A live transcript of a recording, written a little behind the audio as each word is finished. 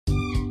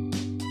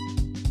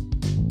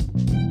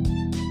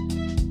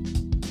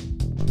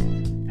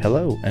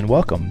Hello and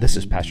welcome. This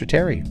is Pastor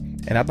Terry,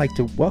 and I'd like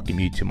to welcome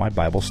you to my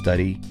Bible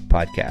study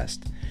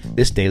podcast.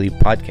 This daily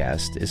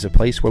podcast is a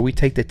place where we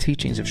take the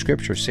teachings of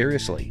Scripture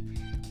seriously,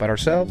 but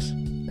ourselves,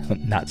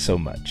 not so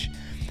much.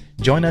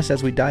 Join us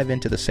as we dive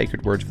into the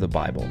sacred words of the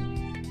Bible.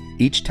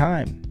 Each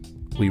time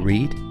we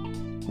read,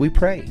 we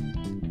pray,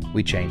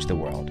 we change the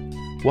world.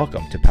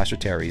 Welcome to Pastor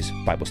Terry's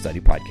Bible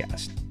Study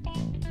Podcast.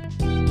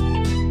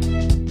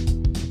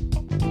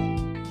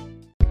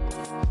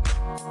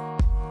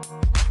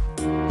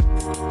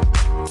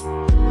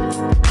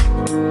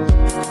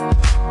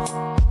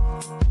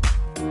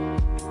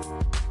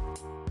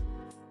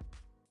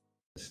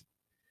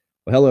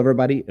 Well, hello,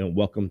 everybody, and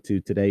welcome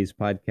to today's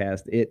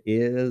podcast. It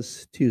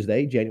is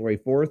Tuesday, January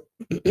 4th,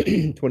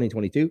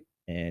 2022,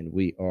 and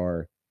we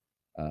are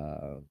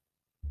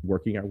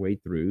working our way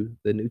through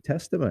the New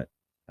Testament.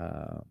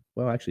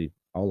 Actually,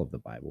 all of the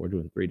Bible. We're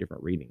doing 3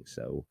 different readings.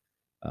 So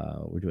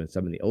we're doing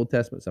some in the Old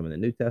Testament, some in the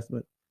New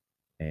Testament,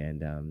 and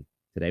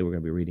today we're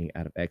going to be reading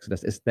out of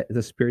Exodus. It's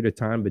this period of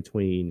time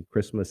between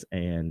Christmas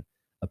and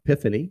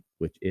Epiphany,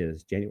 which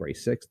is January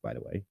 6th, by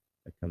the way.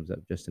 That comes up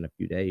just in a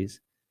few days.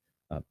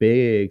 A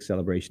big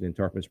celebration in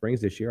Tarpon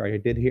Springs this year. I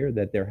did hear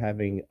that they're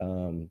having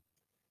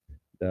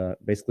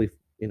basically,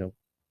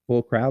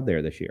 full crowd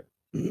there this year.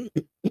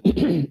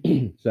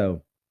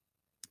 So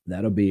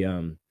that'll be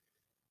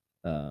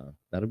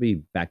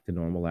back to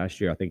normal.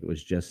 Last year, I think it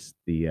was just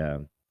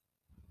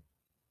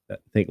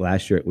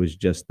last year it was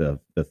just the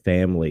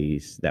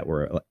families that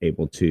were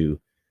able to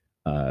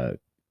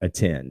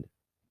attend.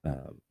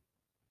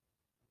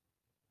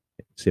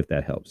 See if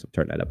that helps. I'll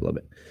turn that up a little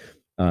bit.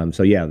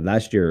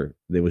 Last year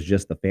there was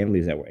just the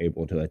families that were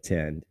able to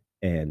attend,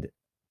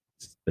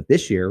 but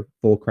this year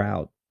full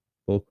crowd.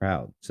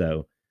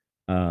 So,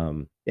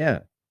 so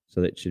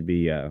that should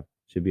be a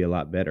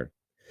lot better.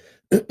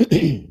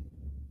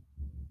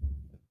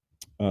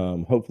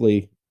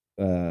 Hopefully,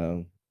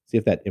 see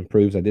if that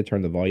improves. I did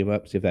turn the volume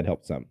up. See if that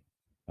helps some.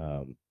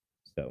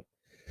 So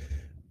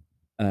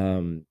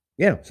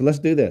let's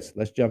do this.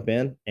 Let's jump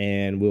in,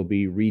 and we'll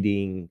be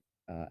reading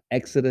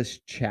Exodus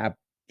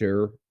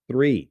chapter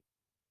 3.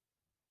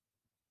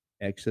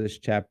 Exodus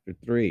chapter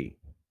 3.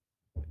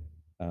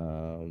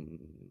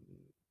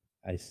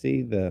 I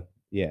see the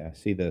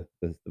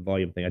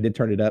volume thing. I did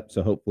turn it up,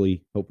 so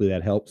hopefully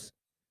that helps.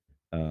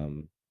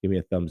 Give me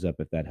a thumbs up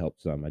if that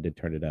helps some. I did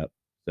turn it up.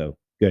 So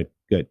good.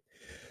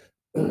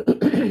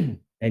 And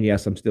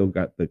yes, I'm still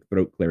got the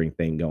throat clearing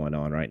thing going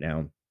on right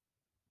now.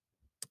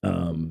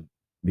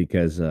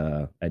 Because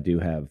I do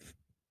have,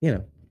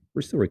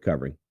 we're still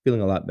recovering,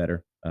 feeling a lot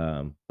better.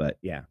 But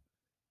yeah,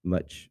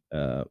 much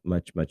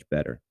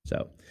better.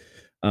 So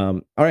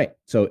all right,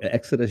 so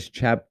Exodus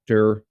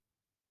chapter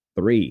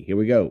 3, here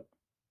we go.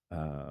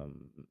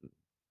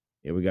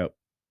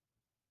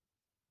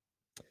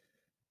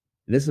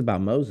 This is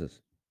about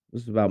Moses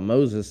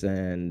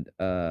and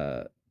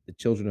the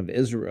children of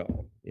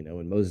Israel.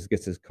 When Moses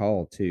gets his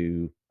call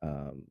to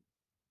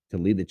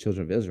lead the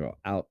children of Israel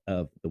out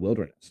of the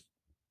wilderness.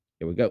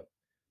 Here we go.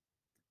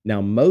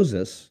 Now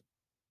Moses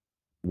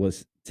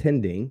was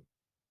tending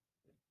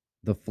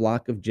the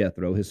flock of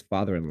Jethro, his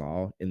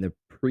father-in-law, in the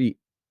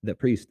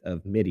priest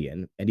of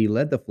Midian, and he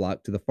led the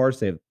flock to the far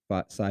side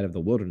of the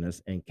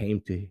wilderness and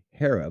came to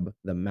Horeb,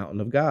 the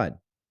mountain of God.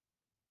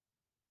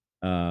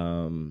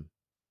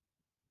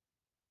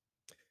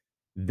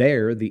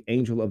 There the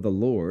angel of the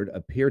Lord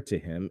appeared to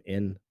him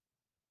in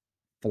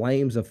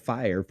flames of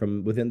fire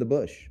from within the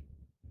bush.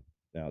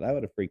 Now that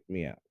would have freaked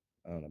me out.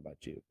 I don't know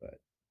about you, but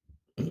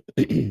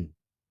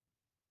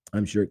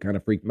I'm sure it kind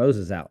of freaked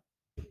Moses out.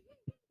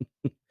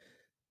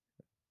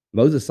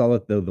 Moses saw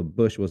that though the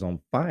bush was on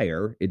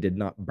fire, it did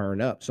not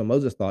burn up. So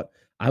Moses thought,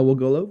 I will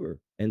go over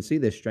and see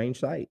this strange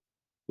sight,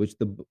 which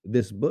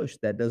this bush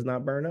that does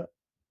not burn up.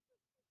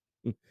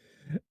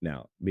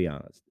 Now, be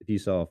honest. If you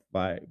saw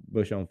a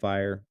bush on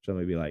fire,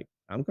 somebody would be like,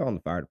 I'm calling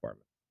the fire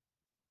department.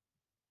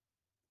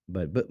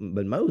 But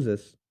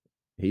Moses,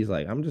 he's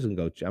like, I'm going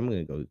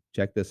to go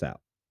check this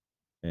out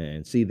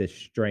and see this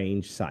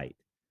strange sight.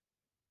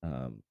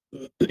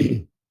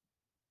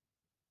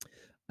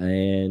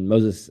 And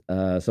Moses,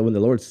 so when the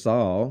Lord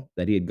saw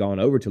that he had gone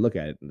over to look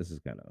at it, and this is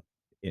kind of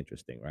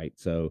interesting, right?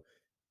 So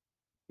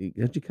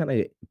don't you kind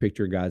of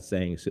picture God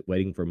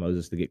waiting for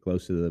Moses to get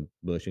close to the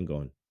bush and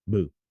going,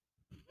 boo.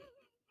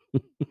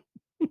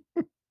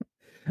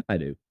 I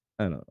do.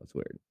 I know, it's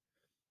weird.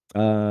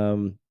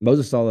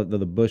 Moses saw that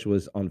the bush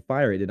was on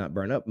fire. It did not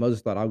burn up.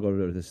 Moses thought, I'll go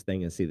over to this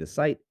thing and see the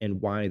sight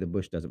and why the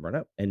bush doesn't burn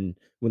up. And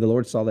when the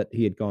Lord saw that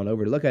he had gone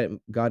over to look at it,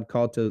 God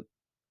called to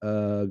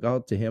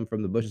him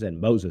from the bush and said,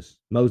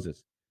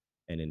 Moses.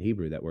 And in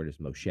Hebrew, that word is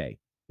Moshe.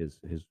 His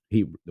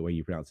Hebrew, the way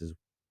you pronounce his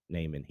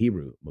name in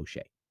Hebrew,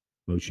 Moshe.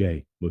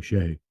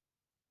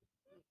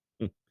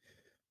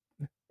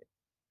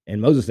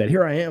 And Moses said,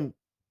 here I am.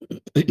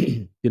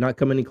 Do not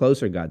come any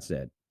closer, God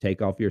said.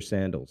 Take off your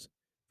sandals,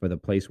 for the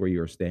place where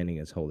you are standing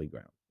is holy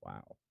ground.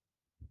 Wow.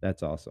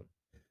 That's awesome.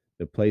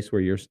 The place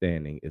where you're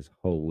standing is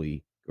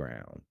holy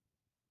ground.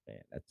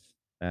 Man,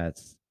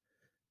 that's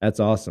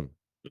awesome.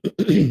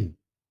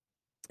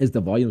 Is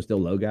the volume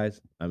still low,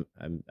 guys?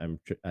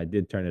 I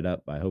did turn it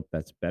up. I hope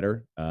that's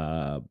better.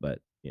 But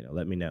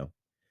let me know.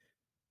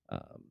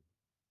 Um,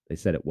 they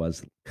said it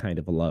was kind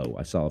of low.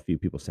 I saw a few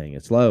people saying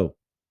it's low.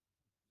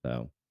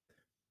 So,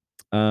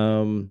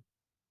 um,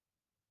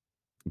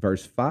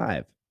 verse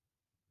 5.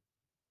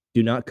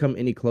 Do not come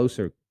any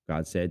closer,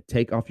 God said.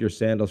 Take off your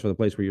sandals, for the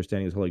place where you're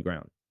standing is holy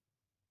ground.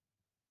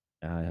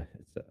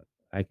 It's,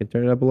 I can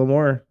turn it up a little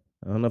more.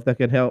 I don't know if that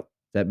can help.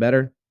 Is that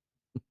better?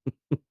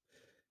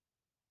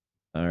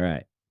 All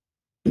right.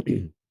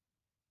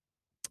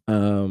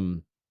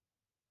 um,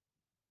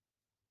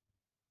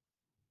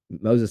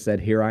 Moses said,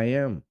 "Here I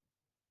am."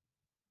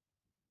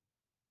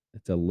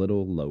 It's a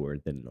little lower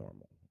than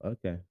normal.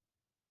 Okay.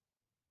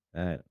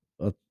 All right.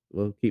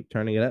 We'll keep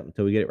turning it up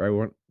until we get it right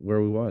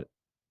where we want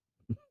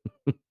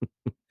it.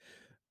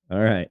 All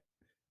right.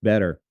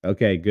 Better.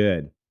 Okay,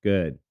 good.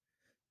 Good.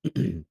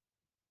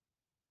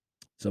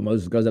 So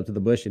Moses goes up to the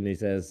bush and he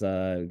says,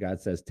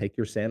 God says, take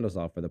your sandals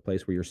off, for the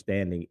place where you're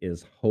standing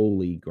is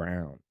holy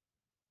ground.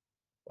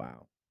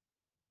 Wow.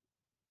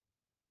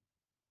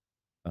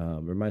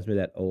 Reminds me of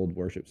that old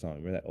worship song.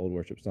 Remember that old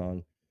worship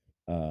song?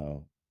 Uh,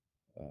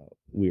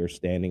 we are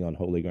standing on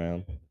holy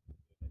ground.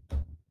 You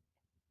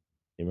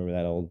remember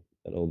that old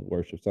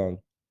worship song?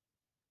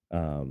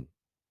 Um,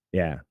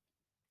 yeah,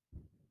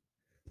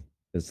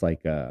 it's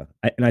like, and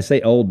I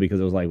say old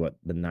because it was like what,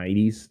 the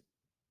 '90s.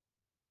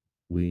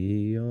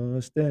 We are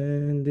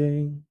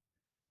standing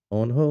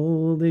on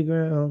holy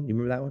ground. You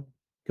remember that one?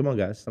 Come on,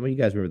 guys. Some of you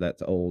guys remember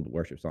that old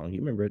worship song.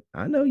 You remember it?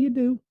 I know you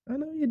do. I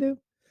know you do.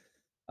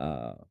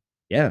 Uh,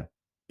 yeah.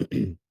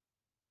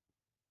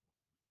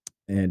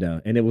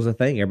 And it was a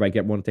thing. Everybody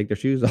kept wanting to take their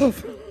shoes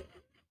off.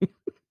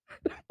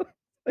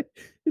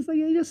 It's like,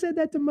 you just said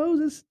that to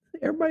Moses.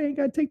 Everybody ain't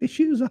got to take the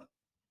shoes off.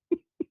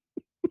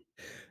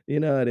 You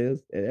know it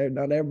is.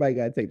 Not everybody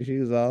got to take the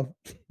shoes off.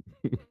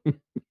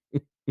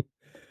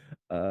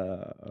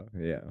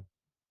 Yeah.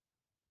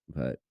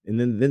 But and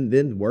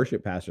then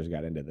worship pastors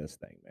got into this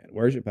thing, man.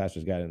 Worship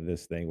pastors got into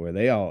this thing where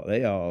they all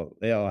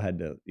had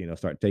to,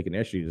 start taking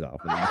their shoes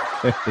off.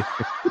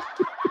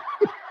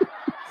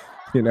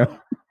 You know,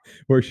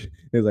 worship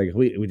it's like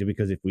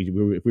because if we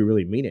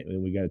really mean it,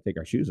 then we got to take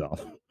our shoes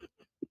off.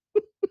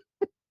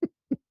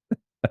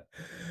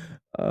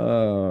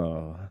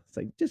 Oh, it's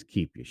like just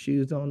keep your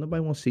shoes on.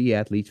 Nobody wants to see your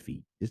athlete's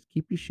feet. Just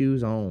keep your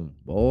shoes on,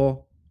 boy.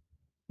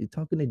 You're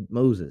talking to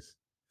Moses.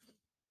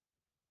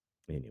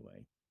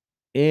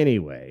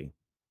 Anyway,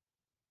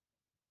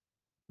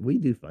 we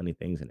do funny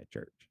things in the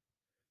church.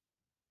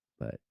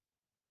 But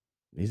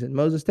he said,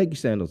 Moses, take your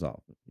sandals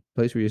off. The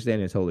place where you're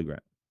standing is holy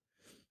ground.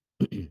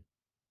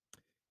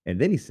 And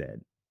then he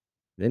said,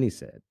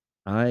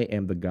 I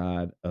am the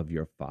God of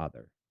your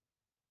father,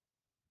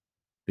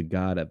 the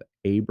God of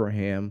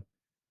Abraham,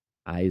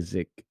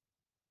 Isaac,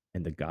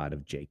 and the God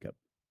of Jacob.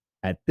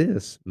 At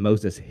this,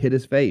 Moses hid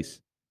his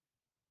face,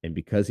 and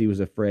because he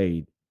was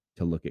afraid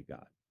to look at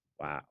God.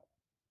 Wow.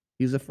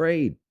 He's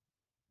afraid.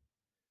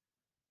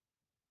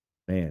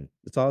 Man,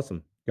 it's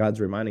awesome. God's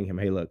reminding him,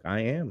 hey, look, I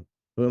am.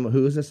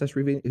 Who is this that's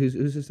revealing?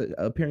 Who's this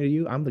appearing to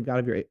you? I'm the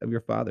God of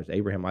your fathers,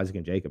 Abraham, Isaac,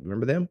 and Jacob.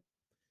 Remember them?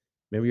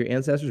 Remember your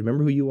ancestors?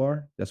 Remember who you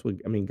are? That's what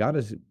I mean. God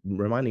is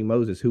reminding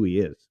Moses who he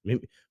is. I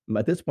mean,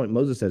 at this point,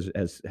 Moses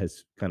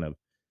has kind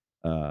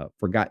of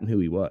forgotten who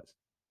he was.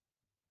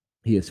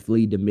 He has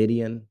fled to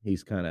Midian.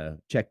 He's kind of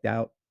checked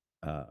out.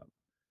 Uh,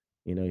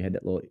 he had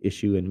that little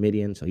issue in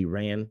Midian, so he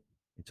ran.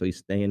 And so he's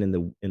staying in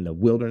the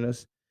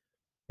wilderness.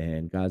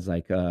 And God's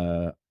like,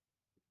 I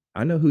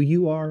know who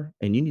you are,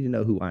 and you need to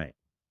know who I am.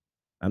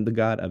 I'm the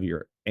God of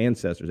your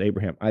ancestors,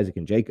 Abraham, Isaac,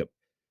 and Jacob.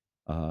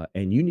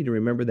 And you need to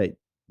remember that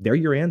they're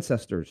your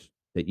ancestors,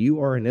 that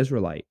you are an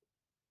Israelite,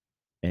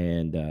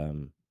 and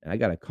I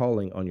got a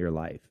calling on your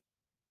life.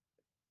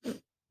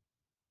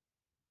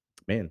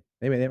 Man,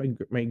 maybe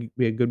that might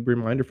be a good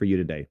reminder for you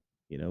today.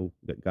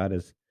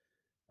 That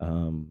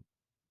um,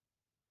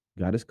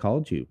 God has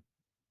called you.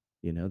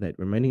 That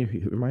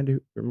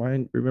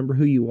remember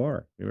who you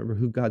are. Remember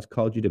who God's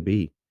called you to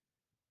be.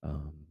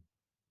 Um,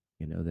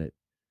 that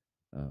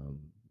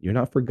you're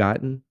not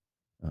forgotten.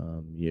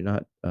 You're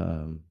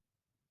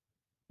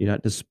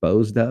not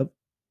disposed of.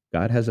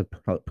 God has a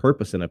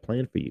purpose and a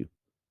plan for you.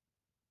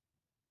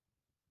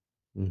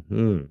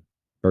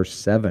 Verse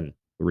 7,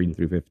 reading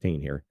through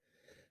 15 here.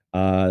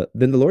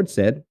 Then the Lord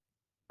said,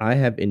 I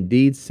have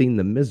indeed seen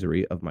the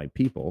misery of my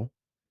people.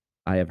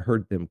 I have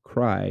heard them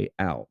cry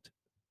out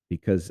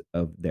because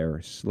of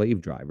their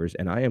slave drivers,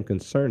 and I am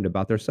concerned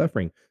about their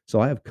suffering. So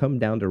I have come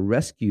down to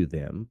rescue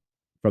them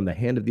from the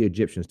hand of the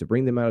Egyptians, to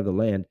bring them out of the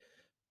land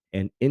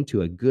and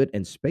into a good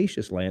and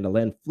spacious land, a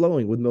land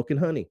flowing with milk and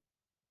honey,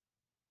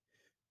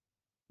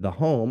 the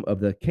home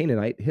of the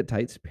Canaanite,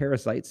 Hittites,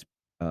 Perizzites,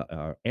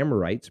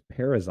 Amorites,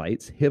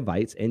 Perizzites,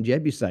 Hivites, and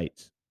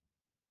Jebusites.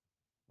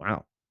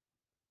 Wow.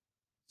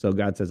 So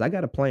God says, I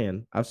got a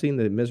plan. I've seen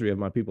the misery of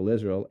my people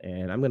Israel,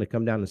 and I'm going to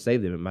come down and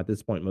save them. And at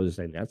this point, Moses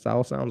saying, that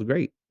all sounds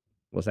great.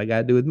 What's that got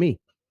to do with me?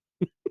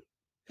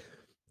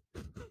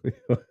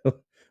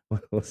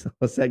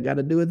 what's that got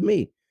to do with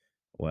me?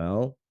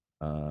 Well,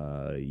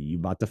 You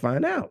about to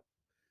find out.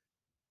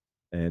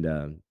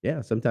 And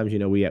yeah, sometimes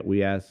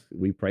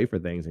we pray for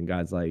things, and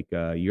God's like,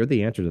 "You're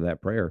the answer to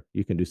that prayer.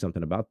 You can do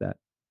something about that."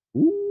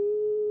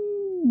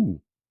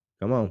 Ooh,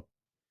 come on.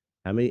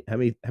 How many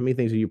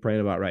things are you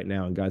praying about right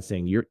now? And God's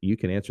saying, you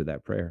can answer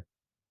that prayer.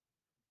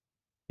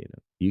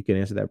 You can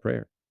answer that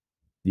prayer.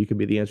 You can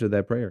be the answer to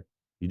that prayer.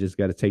 You just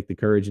got to take the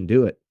courage and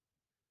do it.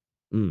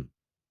 Mm,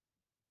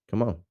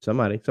 come on,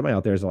 somebody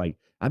out there is like,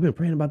 I've been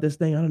praying about this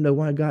thing. I don't know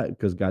why God,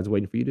 because God's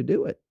waiting for you to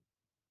do it.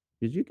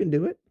 Because you can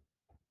do it.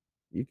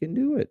 You can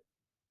do it.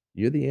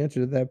 You're the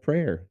answer to that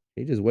prayer.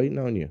 He's just waiting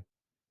on you.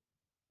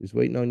 Just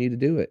waiting on you to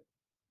do it.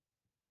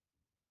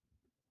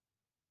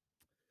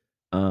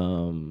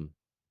 Um,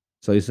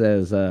 so he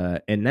says,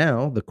 and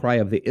now the cry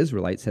of the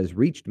Israelites has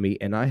reached me,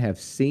 and I have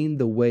seen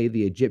the way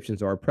the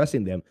Egyptians are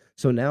oppressing them.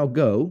 So now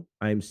go,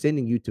 I am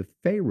sending you to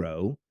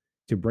Pharaoh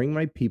to bring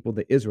my people,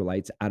 the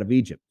Israelites, out of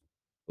Egypt.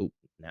 Oh,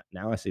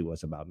 now I see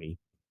what's about me.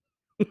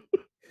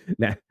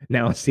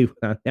 Now I see.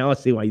 Now I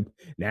see why.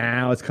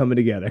 Now it's coming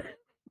together.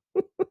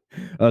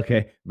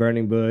 Okay,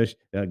 burning bush.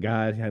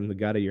 God, I'm the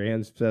God of your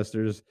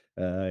ancestors.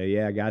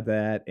 Yeah, I got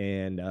that.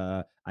 And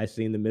I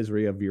seen the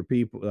misery of your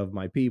people, of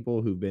my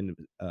people who've been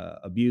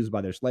abused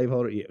by their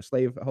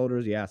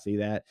slaveholders. Yeah, I see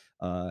that.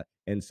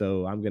 And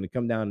so I'm going to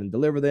come down and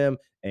deliver them.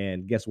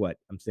 And guess what?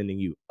 I'm sending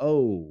you.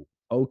 Oh,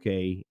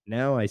 okay.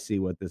 Now I see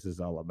what this is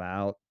all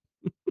about.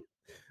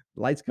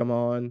 Lights come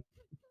on.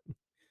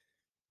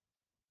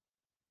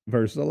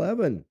 Verse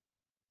 11.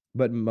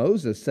 But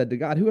Moses said to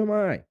God, "Who am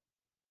I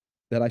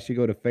that I should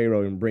go to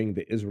Pharaoh and bring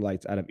the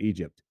Israelites out of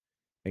Egypt?"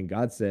 And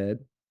God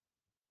said,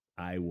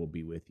 "I will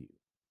be with you."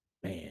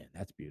 Man,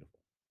 that's beautiful.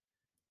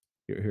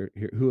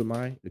 Who am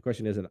I? The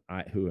question isn't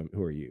who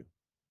are you?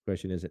 The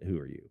question isn't who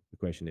are you? The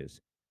question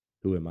is,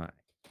 who am I?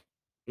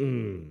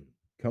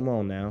 Come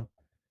on now,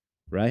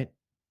 right?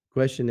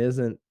 Question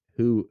isn't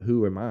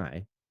who am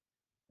I?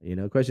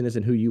 Question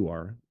isn't who you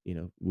are.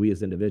 We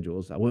as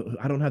individuals. I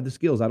don't have the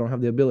skills. I don't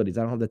have the abilities.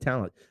 I don't have the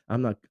talent.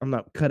 I'm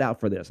not cut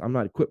out for this. I'm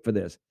not equipped for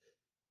this.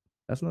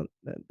 That's not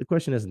the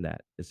question. Isn't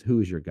that? It's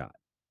who is your God?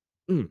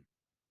 Mm,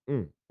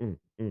 mm, mm,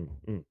 mm,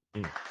 mm,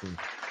 mm, mm,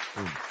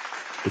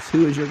 mm. It's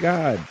who is your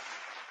God,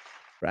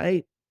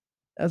 right?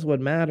 That's what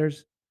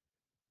matters.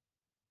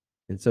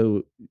 And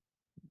so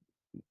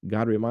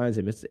God reminds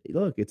him,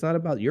 look, it's not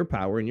about your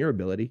power and your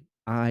ability.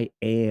 I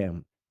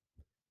am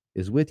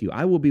is with you.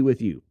 I will be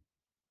with you.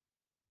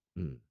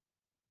 Mm.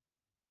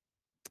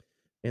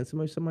 And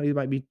somebody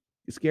might be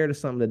scared of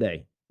something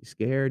today. You're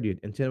scared, you're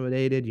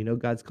intimidated,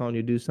 God's calling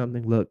you to do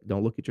something. Look,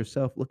 don't look at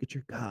yourself, look at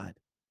your God.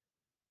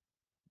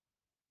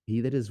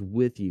 He that is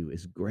with you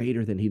is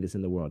greater than he that's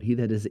in the world. He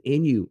that is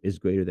in you is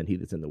greater than he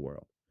that's in the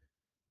world.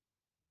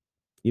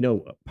 A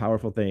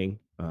powerful thing.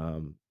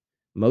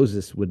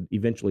 Moses would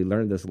eventually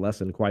learn this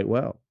lesson quite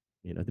well.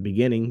 At the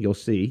beginning, you'll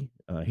see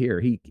here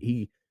he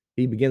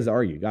begins to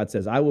argue. God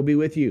says, "I will be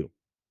with you."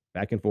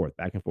 Back and forth,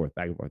 back and forth,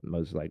 back and forth. And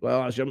Moses is like,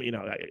 "Well, show me.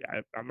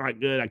 I'm not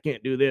good. I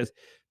can't do this."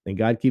 And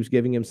God keeps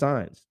giving him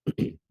signs.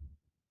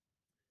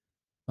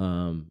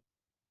 um,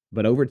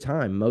 but over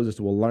time, Moses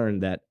will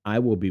learn that "I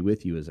will be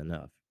with you" is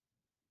enough.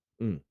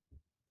 Mm.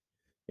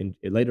 And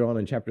later on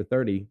in chapter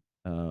 30,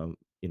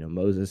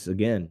 Moses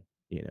again,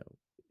 you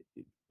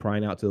know,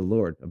 crying out to the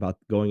Lord about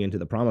going into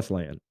the promised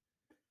land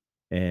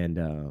and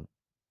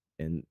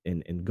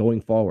and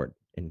going forward.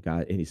 And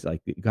he's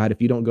like, "God,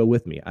 if you don't go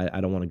with me, I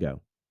don't want to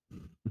go.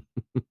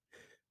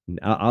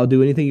 I'll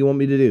do anything you want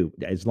me to do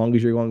as long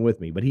as you're going with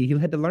me." But he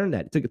had to learn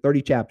that. It took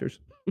 30 chapters,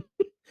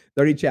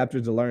 30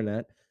 chapters to learn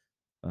that.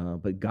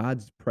 But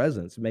God's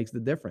presence makes the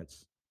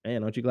difference.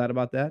 Man, aren't you glad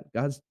about that?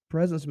 God's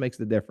presence makes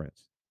the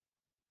difference.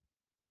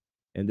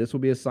 And this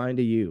will be a sign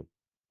to you.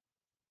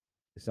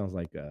 It sounds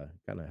like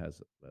kind of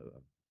has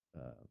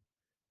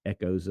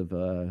echoes of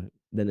the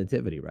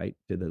nativity, right?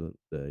 To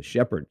the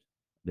shepherd.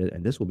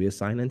 And this will be a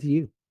sign unto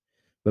you.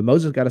 But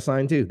Moses got a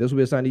sign too. This will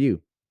be a sign to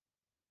you.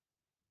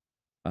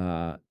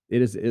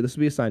 This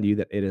will be a sign to you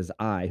that it is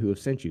I who have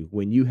sent you.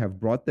 When you have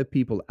brought the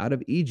people out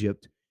of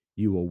Egypt,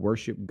 you will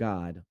worship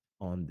God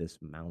on this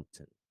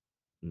mountain.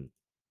 Mm.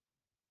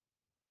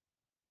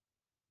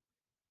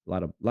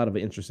 A lot of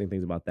interesting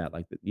things about that.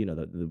 Like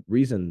the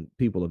reason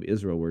people of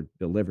Israel were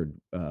delivered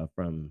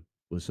from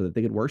was so that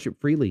they could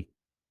worship freely.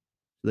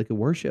 So they could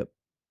worship.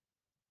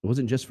 It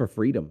wasn't just for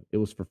freedom, it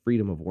was for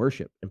freedom of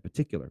worship in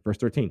particular. Verse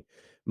 13.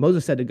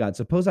 Moses said to God,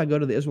 "Suppose I go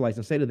to the Israelites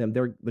and say to them,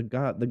 they're the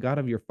God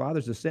of your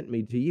fathers has sent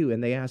me to you,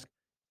 and they ask,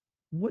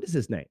 'What is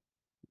his name?'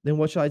 Then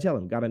what shall I tell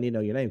them? God, I need to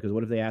know your name, because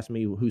what if they ask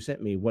me who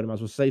sent me? What am I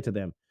supposed to say to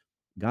them?"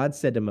 God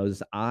said to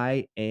Moses,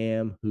 "I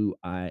am who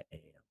I am."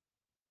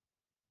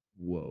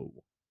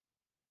 Whoa.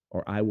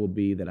 Or I will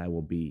be that I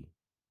will be.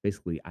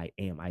 Basically, I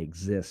am. I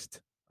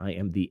exist. I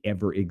am the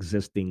ever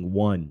existing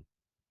one.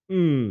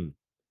 Mm.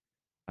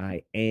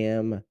 I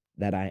am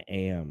that I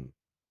am.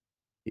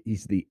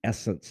 He's the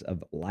essence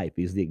of life.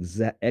 He's the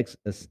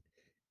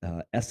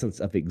essence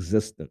of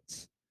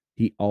existence.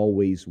 He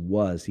always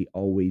was. He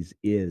always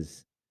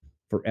is,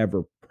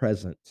 forever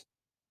present.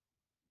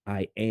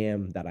 I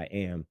am that I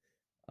am.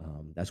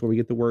 That's where we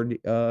get the word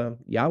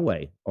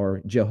Yahweh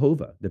or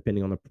Jehovah,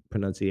 depending on the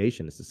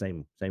pronunciation. It's the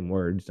same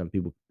word. Some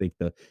people think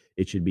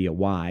it should be a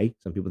Y.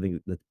 Some people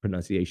think the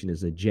pronunciation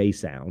is a J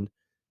sound.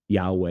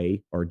 Yahweh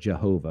or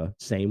Jehovah,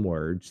 same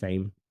word,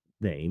 same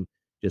name.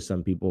 Just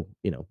some people,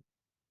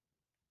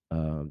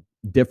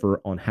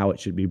 differ on how it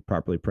should be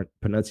properly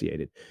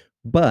pronunciated.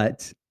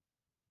 But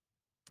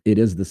it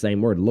is the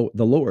same word,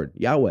 the Lord,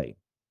 Yahweh.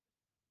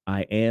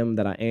 I am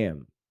that I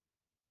am.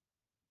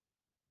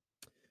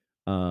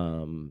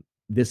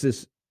 This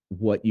is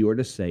what you are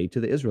to say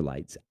to the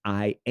Israelites.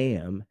 I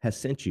am has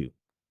sent you.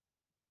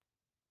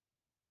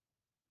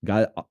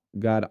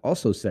 God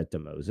also said to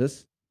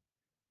Moses,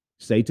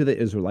 say to the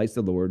Israelites,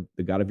 the Lord,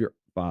 the God of your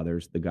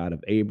fathers, the God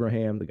of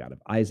Abraham, the God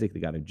of Isaac, the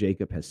God of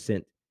Jacob has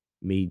sent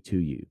me to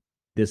you.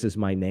 This is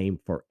my name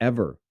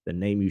forever, the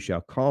name you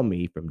shall call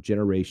me from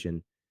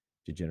generation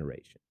to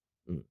generation.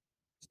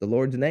 It's the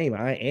Lord's name.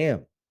 I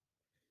am.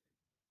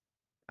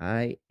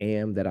 I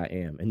am that I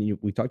am. And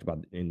we talked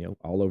about,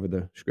 all over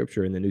the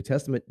scripture in the New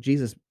Testament,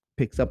 Jesus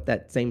picks up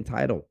that same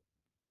title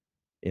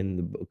in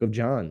the book of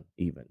John,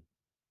 even.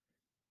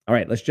 All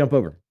right, let's jump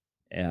over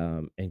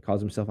and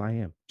calls himself I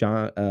am.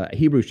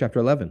 Hebrews chapter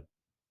 11.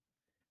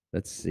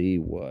 Let's see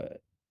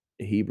what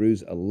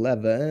Hebrews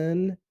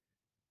 11,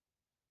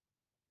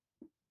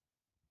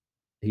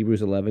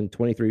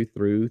 23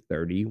 through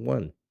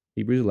 31.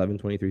 Hebrews 11,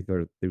 23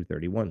 through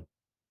 31.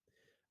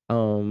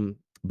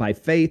 By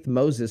faith,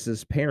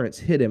 Moses' parents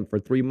hid him for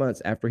 3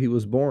 months after he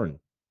was born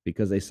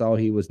because they saw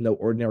he was no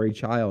ordinary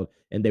child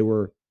and they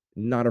were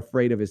not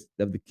afraid of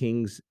the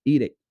king's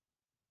edict.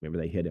 Remember,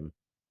 they hid him.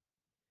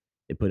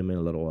 They put him in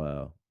a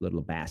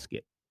little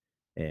basket.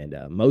 And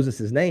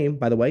Moses' name,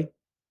 by the way,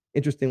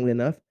 interestingly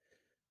enough,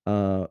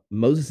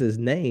 Moses'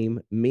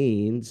 name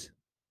means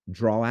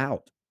draw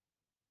out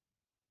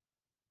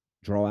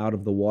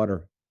of the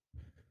water,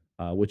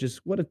 which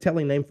is what an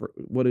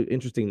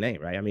interesting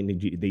name, right? I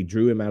mean, they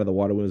drew him out of the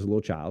water when he was a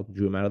little child,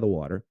 drew him out of the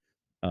water,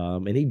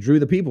 and he drew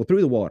the people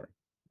through the water,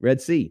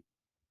 Red Sea.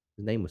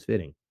 His name was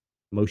fitting,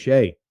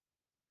 Moshe.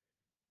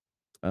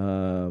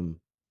 Verse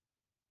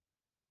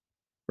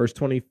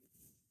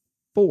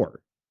 24.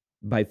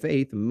 By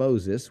faith,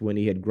 Moses, when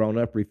he had grown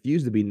up,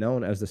 refused to be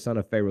known as the son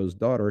of Pharaoh's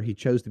daughter. He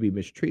chose to be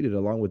mistreated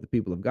along with the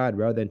people of God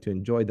rather than to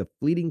enjoy the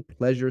fleeting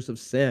pleasures of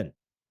sin.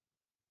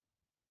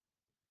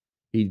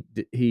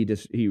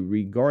 He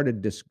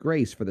regarded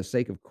disgrace for the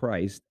sake of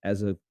Christ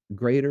as a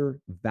greater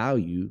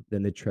value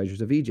than the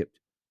treasures of Egypt,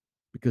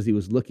 because he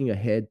was looking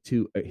ahead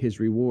to his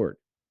reward.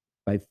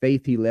 By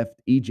faith, he left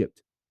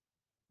Egypt,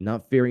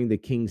 not fearing the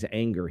king's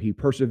anger. He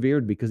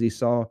persevered because he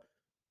saw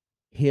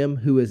him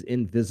who is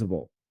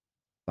invisible.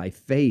 By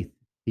faith,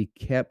 he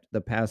kept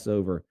the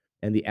Passover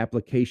and the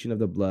application of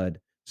the blood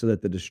so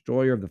that the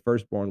destroyer of the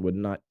firstborn would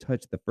not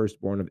touch the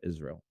firstborn of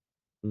Israel.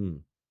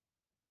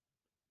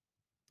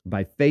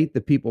 By faith,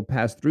 the people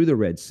passed through the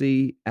Red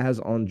Sea as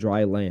on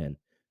dry land.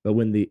 But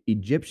when the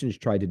Egyptians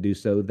tried to do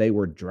so, they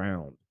were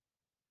drowned.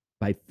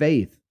 By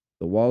faith,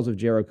 the walls of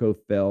Jericho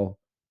fell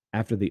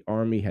after the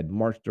army had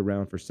marched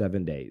around for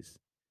 7 days.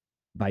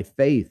 By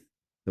faith,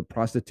 the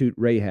prostitute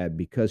Rahab,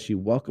 because she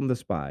welcomed the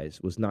spies,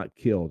 was not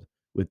killed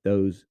with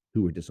those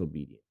who were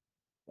disobedient.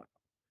 Wow.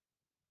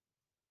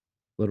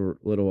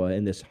 Little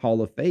in this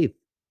hall of faith,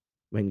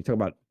 when you talk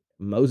about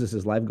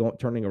Moses' life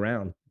turning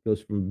around,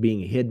 goes from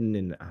being hidden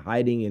and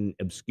hiding in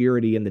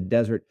obscurity in the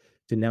desert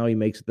to now he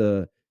makes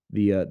the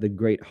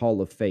great hall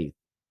of faith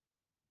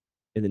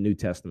in the New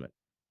Testament,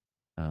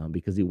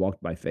 because he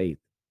walked by faith,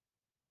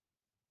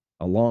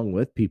 along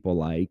with people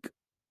like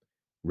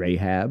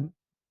Rahab,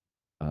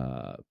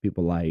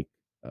 people like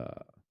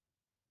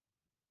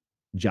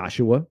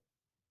Joshua,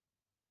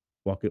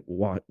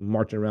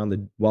 marching around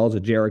the walls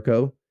of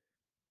Jericho.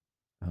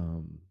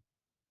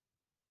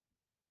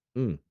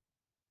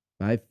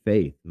 By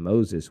faith,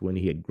 Moses, when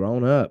he had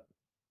grown up,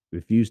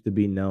 refused to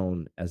be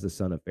known as the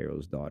son of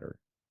Pharaoh's daughter.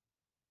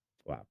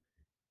 Wow.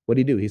 What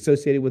did he do? He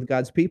associated with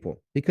God's people.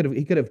 He could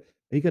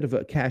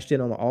have cashed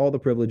in on all the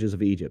privileges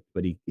of Egypt,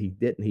 but he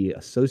didn't. He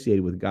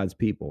associated with God's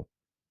people,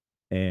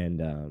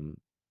 and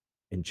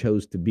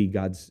chose to be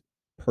God's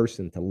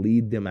person to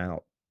lead them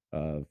out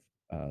of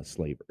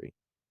slavery.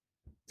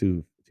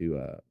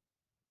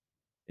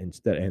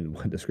 Instead, and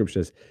what the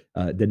scripture says,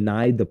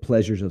 denied the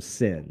pleasures of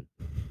sin.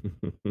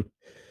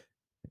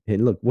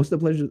 And look, what's the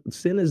pleasure?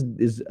 Sin is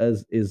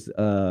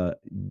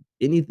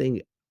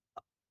anything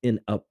in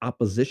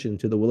opposition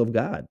to the will of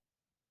God.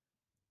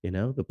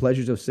 The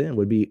pleasures of sin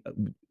would be,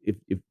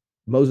 if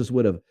Moses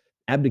would have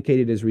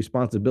abdicated his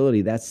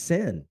responsibility, that's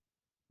sin,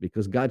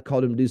 because God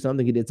called him to do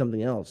something, he did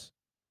something else.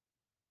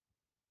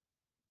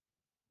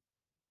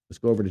 Let's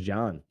go over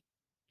to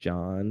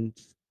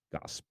John's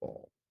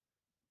Gospel.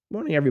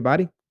 Morning,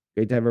 everybody.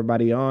 Great to have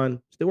everybody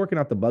on. Still working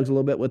out the bugs a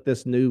little bit with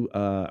this new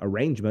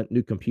arrangement,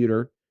 new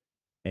computer,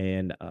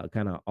 and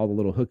kind of all the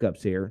little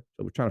hookups here.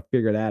 So we're trying to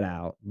figure that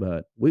out,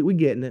 but we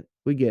getting it.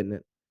 We getting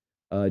it.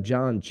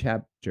 John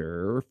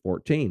chapter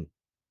 14.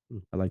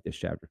 I like this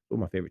chapter. One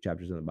of my favorite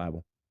chapters in the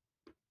Bible.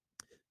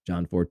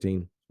 John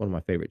 14, one of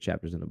my favorite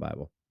chapters in the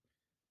Bible.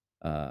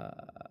 Uh,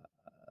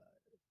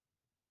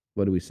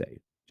 what do we say?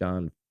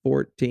 John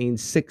 14,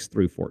 6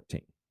 through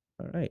 14.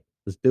 All right,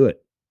 let's do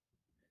it.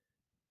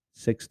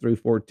 6 through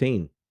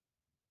 14.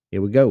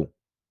 Here we go.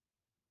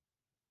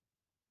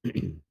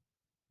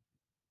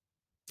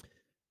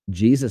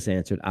 Jesus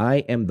answered, I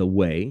am the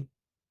way.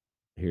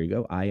 Here you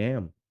go. I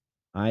am.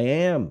 I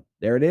am.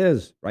 There it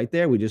is. Right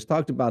there. We just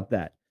talked about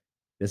that.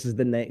 This is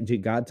the name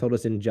God told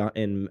us in John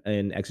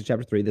in Exodus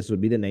chapter 3, this would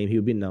be the name he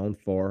would be known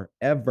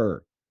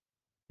forever.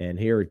 And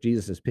here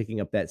Jesus is picking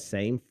up that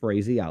same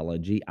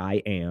phraseology, I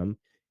am,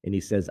 and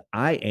he says,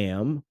 I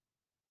am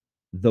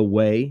the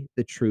way,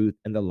 the truth,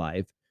 and the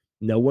life.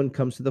 No one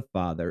comes to the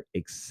Father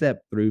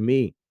except through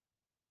me.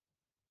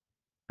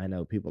 I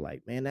know people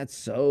like, man, that's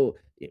so.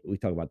 We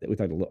talk about that. We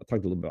talked a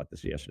little bit about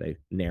this yesterday.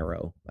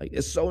 Narrow, like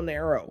it's so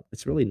narrow.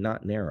 It's really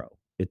not narrow.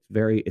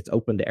 It's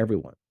open to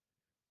everyone.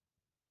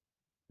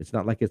 It's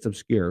not like it's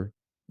obscure.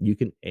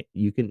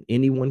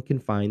 Anyone can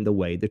find the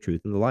way, the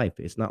truth, and the life.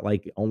 It's not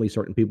like only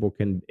certain people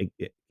can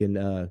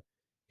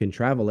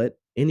travel it.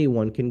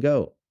 Anyone can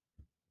go.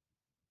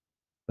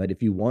 But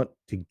if you want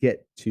to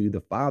get to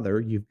the Father,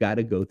 you've got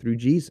to go through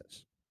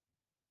Jesus.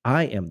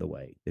 I am the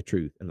way, the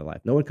truth, and the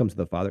life. No one comes to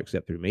the Father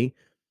except through me.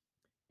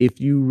 If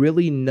you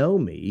really know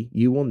me,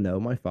 you will know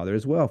my Father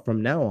as well.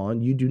 From now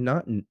on, you do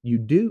not, you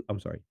do, I'm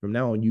sorry, from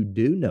now on, you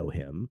do know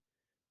him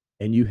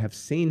and you have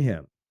seen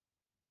him.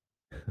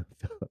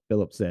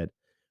 Philip said,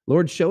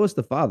 Lord, show us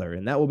the Father,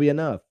 and that will be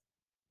enough.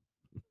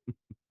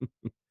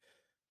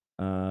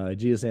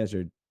 Jesus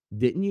answered,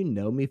 didn't you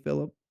know me,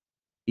 Philip?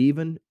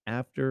 Even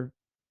after,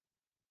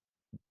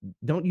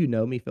 don't you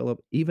know me,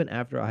 Philip? Even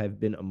after I have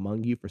been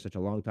among you for such a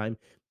long time,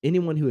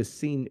 anyone who has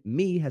seen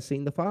me has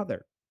seen the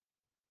Father.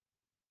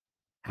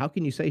 How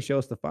can you say, show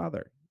us the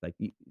Father? Like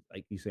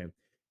you saying,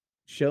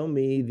 show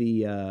me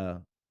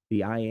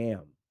the I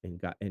am. And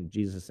God and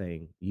Jesus is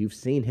saying, you've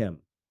seen him.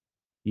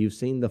 You've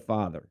seen the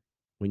Father.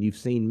 When you've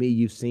seen me,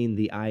 you've seen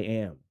the I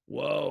am.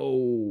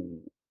 Whoa.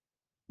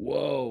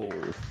 Whoa.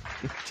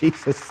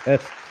 Jesus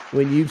says,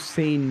 when you've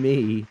seen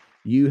me,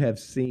 you have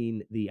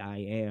seen the I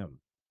am.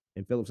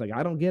 And Philip's like,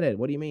 I don't get it.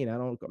 What do you mean?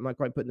 I'm not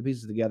quite putting the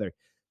pieces together.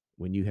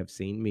 When you have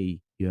seen me,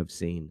 you have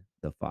seen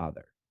the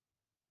Father.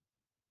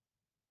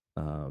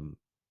 Um,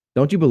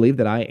 don't you believe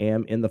that I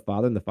am in the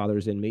Father and the Father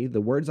is in me?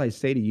 The words I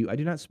say to you, I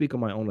do not speak on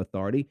my own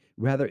authority.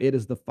 Rather, it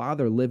is the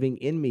Father living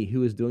in me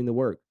who is doing the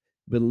work.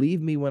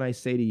 Believe me when I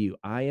say to you,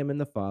 I am in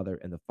the Father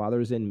and the Father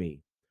is in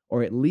me,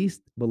 or at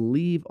least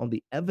believe on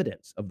the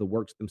evidence of the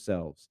works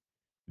themselves.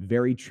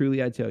 Very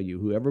truly, I tell you,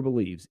 whoever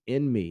believes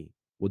in me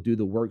will do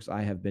the works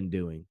I have been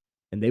doing,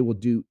 and they will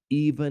do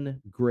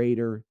even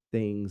greater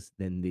things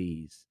than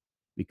these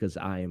because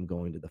I am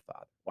going to the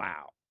Father.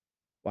 Wow.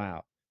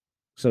 Wow.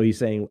 So he's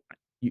saying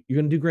you're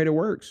going to do greater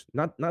works,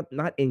 not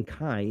in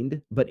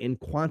kind, but in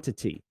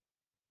quantity.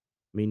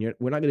 I mean,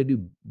 we're not going to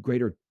do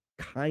greater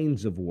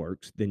kinds of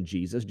works than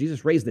Jesus.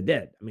 Jesus raised the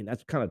dead. I mean,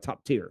 that's kind of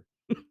top tier,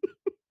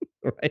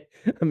 right?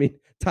 I mean,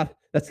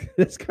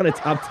 that's kind of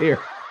top tier.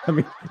 I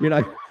mean, you're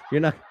not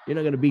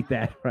going to beat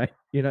that, right?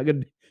 You're not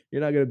going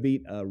to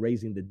beat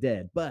raising the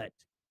dead, but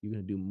you're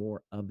going to do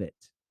more of it.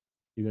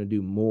 You're going to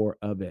do more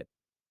of it.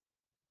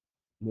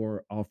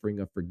 More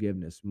offering of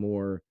forgiveness,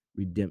 more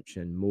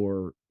redemption,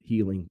 more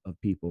healing of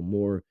people,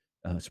 more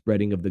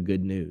spreading of the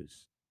good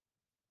news.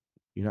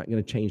 You're not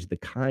going to change the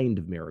kind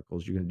of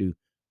miracles. You're going to do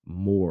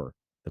more,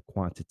 the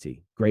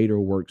quantity. Greater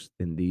works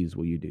than these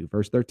will you do.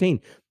 Verse 13,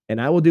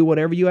 and I will do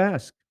whatever you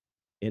ask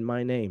in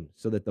my name,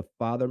 so that the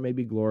Father may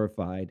be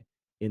glorified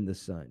in the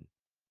Son.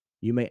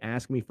 You may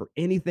ask me for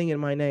anything in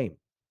my name,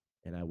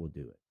 and I will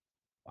do it.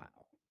 Wow.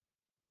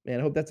 Man,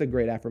 I hope that's a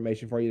great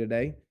affirmation for you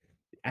today.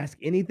 Ask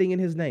anything in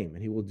his name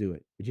and he will do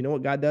it. But you know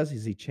what God does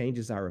is he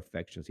changes our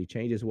affections. He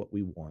changes what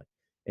we want.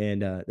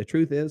 And the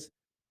truth is,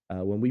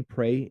 when we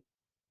pray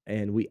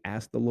and we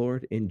ask the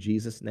Lord in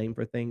Jesus' name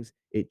for things,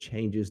 it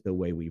changes the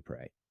way we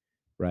pray,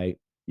 right?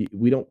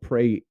 We don't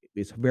pray.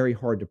 It's very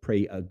hard to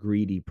pray a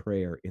greedy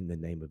prayer in the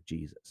name of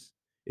Jesus.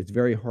 It's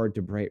very hard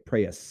to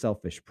pray a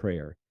selfish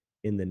prayer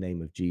in the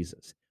name of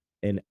Jesus.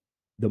 And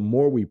the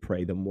more we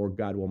pray, the more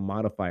God will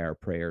modify our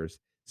prayers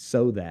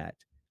so that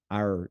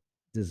our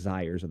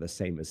desires are the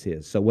same as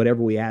his. So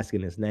whatever we ask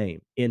in his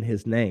name,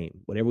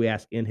 whatever we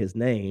ask in his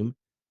name,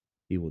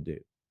 he will do.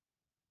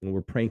 When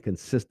we're praying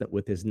consistent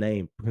with his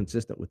name,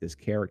 consistent with his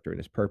character and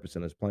his purpose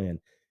and his plan,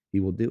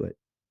 he will do it.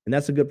 And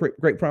that's a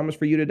great promise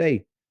for you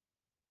today.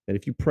 That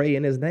if you pray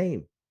in his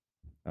name,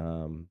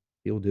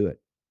 he'll do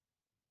it.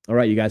 All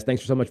right, you guys,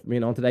 thanks so much for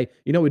being on today.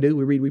 You know what we do?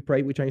 We read, we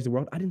pray, we change the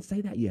world. I didn't say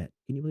that yet.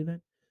 Can you believe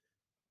that?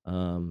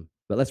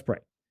 But let's pray.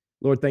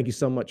 Lord, thank you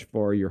so much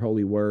for your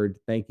holy word.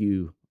 Thank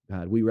you,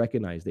 God. We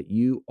recognize that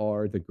you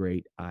are the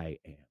great I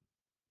am.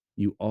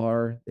 You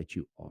are that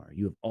you are.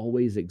 You have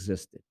always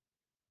existed.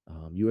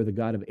 You are the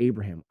God of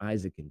Abraham,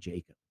 Isaac, and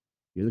Jacob.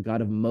 You're the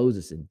God of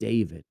Moses and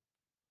David,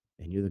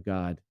 and you're the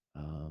God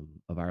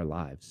of our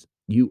lives.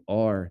 You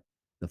are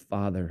the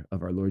Father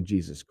of our Lord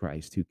Jesus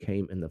Christ, who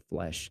came in the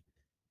flesh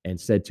and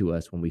said to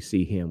us, when we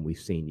see him, we've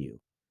seen you.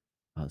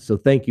 So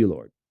thank you,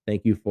 Lord.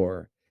 Thank you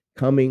for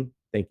coming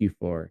Thank you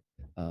for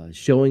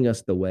showing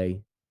us the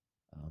way,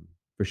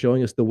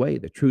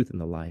 the truth, and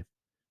the life.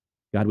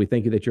 God, we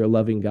thank you that you're a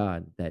loving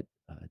God that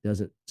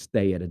doesn't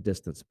stay at a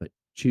distance, but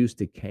chose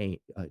to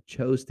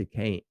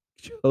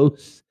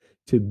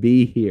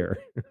be here,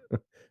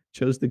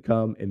 chose to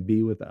come and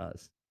be with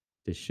us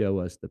to show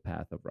us the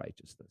path of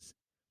righteousness.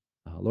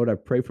 Lord, I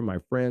pray for my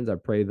friends. I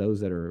pray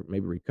those that are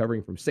maybe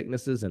recovering from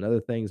sicknesses and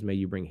other things. May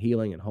you bring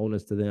healing and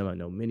wholeness to them. I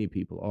know many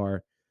people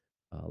are.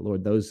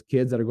 Lord, those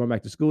kids that are going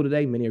back to school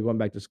today, many are going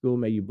back to school.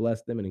 May you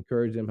bless them and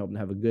encourage them, help them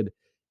have a good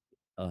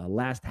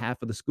last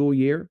half of the school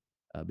year.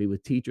 Be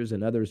with teachers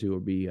and others who will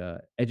be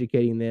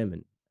educating them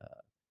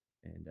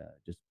and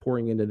just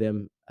pouring into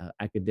them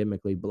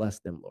academically. Bless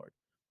them, Lord.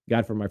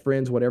 God, for my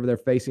friends, whatever they're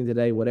facing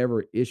today,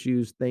 whatever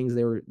issues, things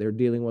they're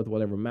dealing with,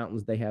 whatever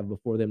mountains they have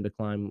before them to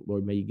climb,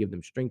 Lord, may you give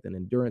them strength and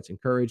endurance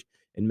and courage,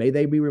 and may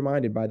they be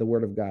reminded by the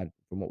word of God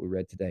from what we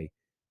read today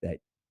that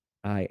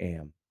I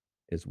am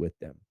is with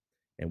them.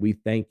 And we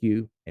thank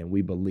you and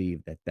we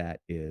believe that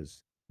that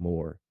is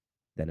more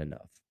than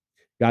enough.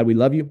 God, we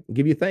love you and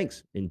give you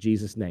thanks in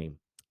Jesus' name.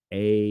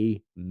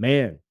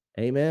 Amen.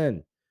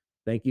 Amen.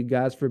 Thank you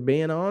guys for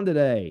being on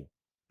today.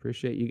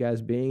 Appreciate you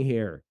guys being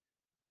here.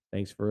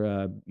 Thanks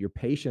for your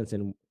patience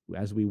and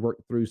as we work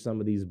through some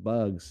of these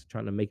bugs,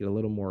 trying to make it a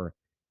little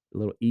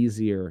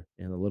easier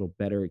and a little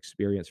better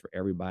experience for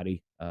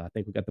everybody. I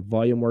think we got the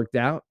volume worked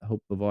out. I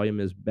hope the volume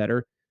is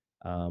better.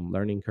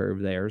 Learning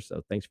curve there.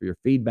 So thanks for your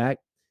feedback.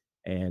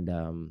 And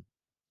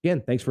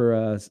again, thanks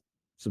for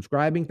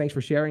subscribing. Thanks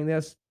for sharing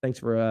this. Thanks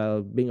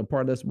for being a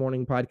part of this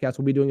morning podcast.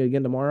 We'll be doing it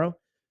again tomorrow.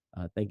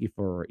 Thank you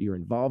for your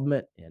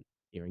involvement and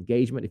your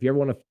engagement. If you ever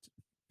want to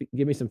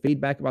give me some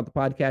feedback about the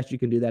podcast, you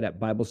can do that at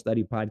Bible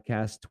Study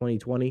Podcast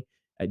 2020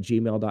 at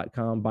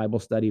gmail.com, Bible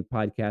Study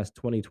Podcast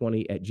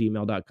 2020 at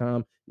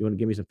gmail.com. You want to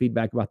give me some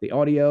feedback about the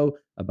audio,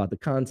 about the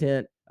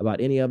content, about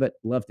any of it,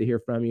 love to hear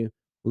from you.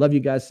 Love you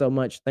guys so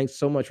much. Thanks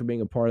so much for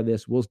being a part of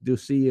this. We'll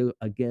see you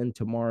again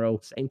tomorrow,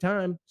 same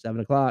time,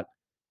 7:00,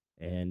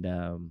 and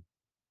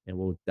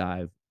we'll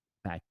dive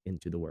back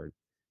into the Word.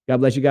 God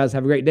bless you guys.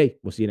 Have a great day.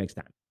 We'll see you next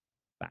time.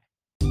 Bye.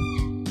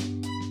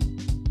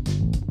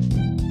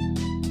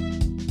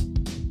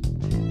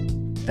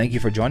 Thank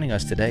you for joining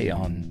us today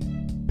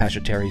on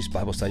Pastor Terry's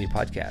Bible Study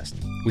Podcast.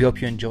 We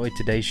hope you enjoyed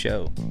today's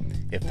show.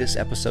 If this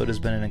episode has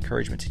been an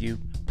encouragement to you,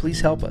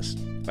 please help us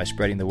by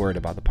spreading the word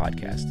about the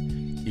podcast.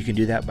 You can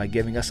do that by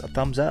giving us a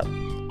thumbs up,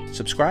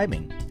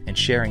 subscribing, and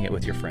sharing it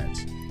with your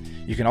friends.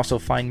 You can also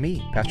find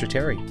me, Pastor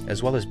Terry,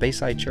 as well as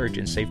Bayside Church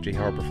in Safety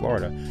Harbor,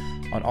 Florida,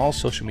 on all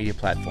social media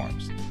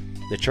platforms.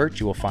 The church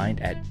you will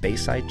find at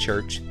Bayside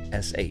Church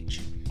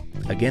SH.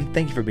 Again,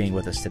 thank you for being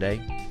with us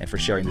today and for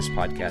sharing this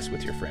podcast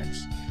with your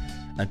friends.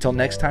 Until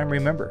next time,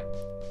 remember,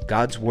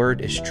 God's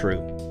word is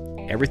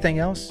true. Everything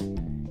else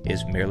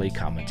is merely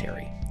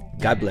commentary.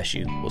 God bless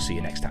you. We'll see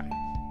you next time.